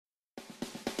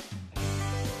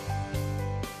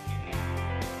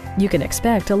You can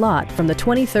expect a lot from the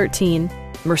 2013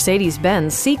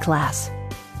 Mercedes-Benz C-Class.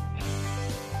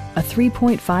 A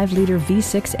 3.5-liter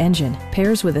V6 engine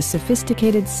pairs with a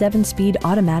sophisticated 7-speed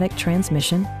automatic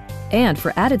transmission, and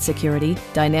for added security,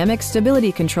 dynamic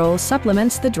stability control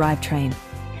supplements the drivetrain.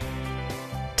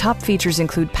 Top features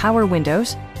include power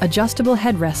windows, adjustable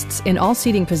headrests in all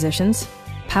seating positions,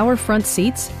 power front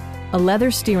seats, a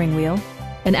leather steering wheel,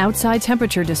 an outside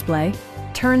temperature display,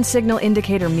 turn signal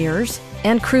indicator mirrors,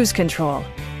 and cruise control.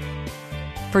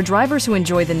 For drivers who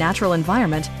enjoy the natural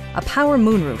environment, a power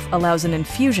moonroof allows an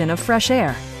infusion of fresh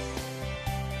air.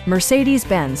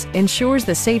 Mercedes-Benz ensures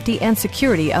the safety and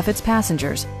security of its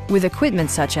passengers with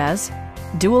equipment such as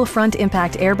dual front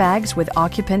impact airbags with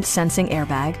occupant sensing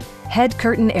airbag, head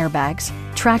curtain airbags,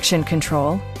 traction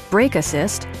control, brake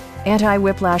assist,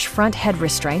 anti-whiplash front head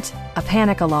restraint, a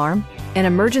panic alarm, an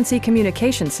emergency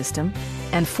communication system,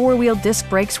 and 4-wheel disc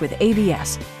brakes with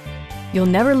ABS. You'll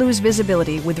never lose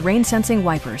visibility with rain-sensing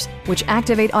wipers, which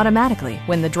activate automatically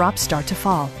when the drops start to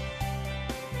fall.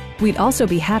 We'd also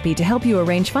be happy to help you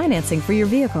arrange financing for your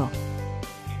vehicle.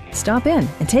 Stop in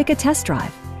and take a test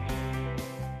drive.